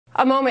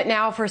A moment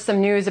now for some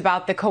news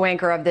about the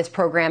co-anchor of this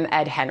program,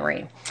 Ed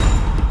Henry.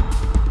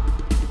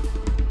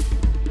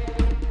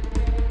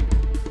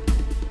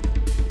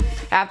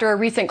 After a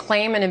recent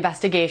claim and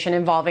investigation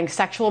involving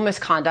sexual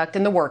misconduct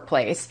in the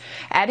workplace,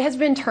 Ed has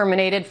been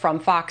terminated from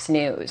Fox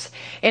News.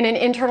 In an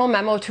internal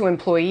memo to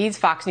employees,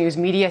 Fox News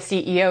Media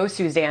CEO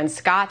Suzanne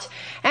Scott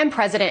and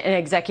President and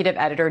Executive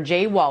Editor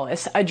Jay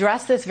Wallace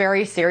addressed this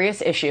very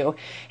serious issue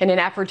in an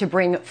effort to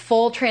bring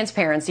full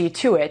transparency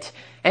to it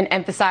and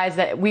emphasize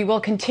that we will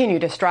continue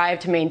to strive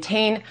to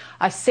maintain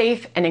a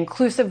safe and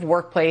inclusive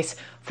workplace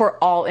for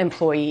all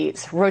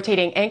employees.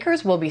 Rotating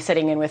anchors will be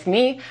sitting in with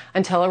me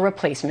until a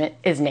replacement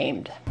is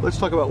named. Let's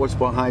talk about what's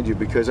behind you,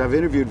 because I've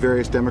interviewed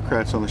various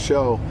Democrats on the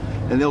show,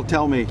 and they'll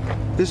tell me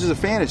this is a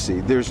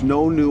fantasy. There's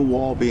no new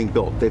wall being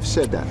built. They've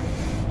said that.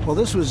 Well,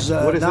 this was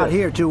not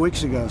here 2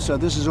 weeks ago, so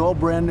this is all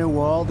brand new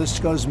wall. This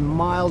goes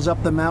miles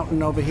up the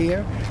mountain over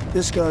here.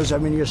 This goes, I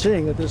mean, you're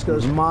seeing that this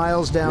goes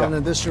miles down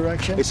in this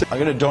direction. I'm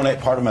going to donate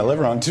part of my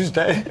liver on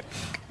Tuesday.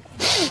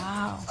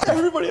 Wow.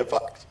 Everybody at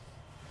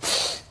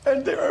Fox.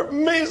 And they're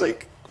amazing.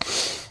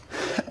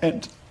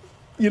 And,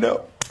 you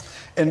know,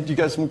 and you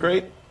guys have been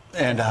great.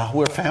 And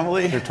we're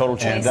family. You're total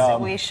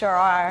champ. We sure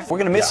are. We're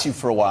going to miss you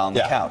for a while on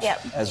the couch.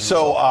 Yep.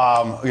 So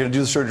we're going to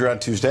do the surgery on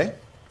Tuesday.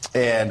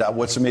 And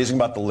what's amazing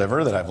about the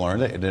liver that I've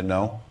learned that I didn't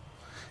know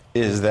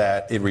is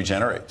that it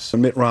regenerates.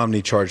 Mitt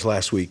Romney charged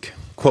last week,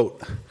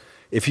 quote,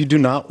 "If you do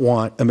not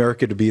want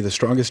America to be the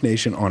strongest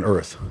nation on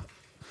earth,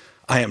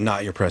 I am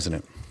not your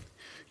president.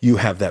 You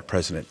have that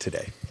president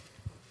today."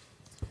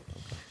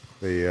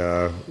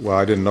 Well,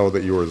 I didn't know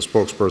that you were the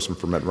spokesperson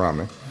for Mitt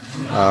Romney.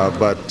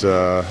 What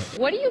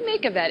do you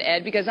make of that,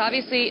 Ed? Because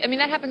obviously, I mean,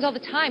 that happens all the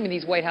time in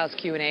these White House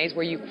Q&As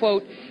where you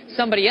quote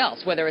somebody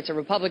else, whether it's a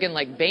Republican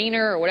like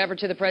Boehner or whatever,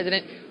 to the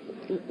president.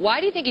 Why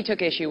do you think he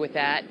took issue with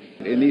that?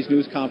 In these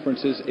news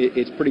conferences,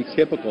 it's pretty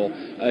typical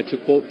to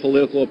quote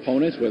political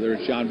opponents, whether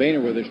it's John Boehner,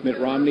 whether it's Mitt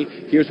Romney.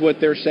 Here's what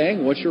they're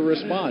saying. What's your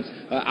response?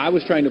 I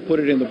was trying to put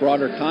it in the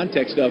broader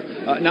context of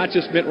not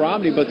just Mitt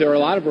Romney, but there are a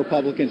lot of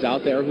Republicans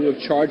out there who have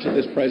charged that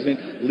this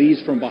president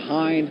leads from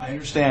behind. I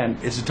understand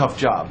it's a tough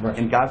job,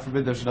 and God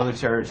forbid there's another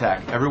terror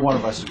attack. Every one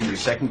of us is going to be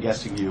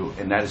second-guessing you,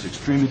 and that is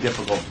extremely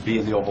difficult to be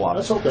in the Oval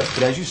Office. That's okay.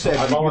 But as you said,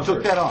 you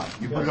took that on.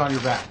 You put it on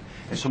your back.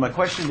 And so my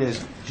question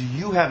is, do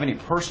you have any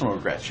personal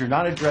regrets? You're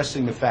not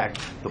addressing the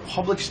fact, the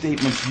public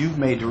statements you've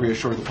made to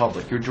reassure the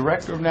public. Your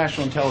Director of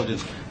National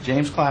Intelligence,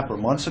 James Clapper,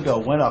 months ago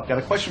went up, got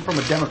a question from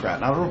a Democrat,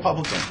 not a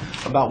Republican,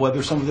 about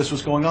whether some of this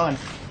was going on,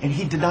 and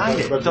he denied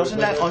it. Doesn't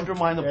that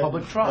undermine the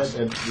public trust?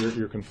 And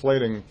you're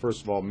conflating,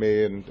 first of all,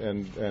 me and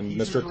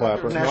Mr.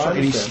 Clapper.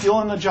 And he's still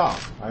on the job.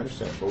 I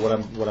understand. But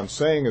what I'm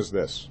saying is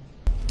this.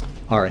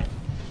 Ari.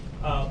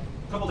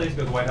 A couple days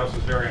ago, the White House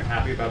was very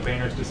unhappy about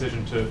Boehner's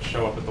decision to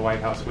show up at the White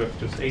House with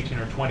just 18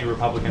 or 20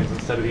 Republicans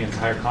instead of the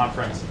entire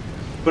conference.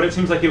 But it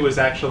seems like it was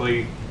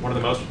actually one of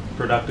the most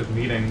productive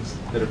meetings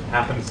that have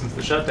happened since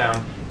the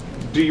shutdown.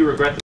 Do you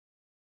regret the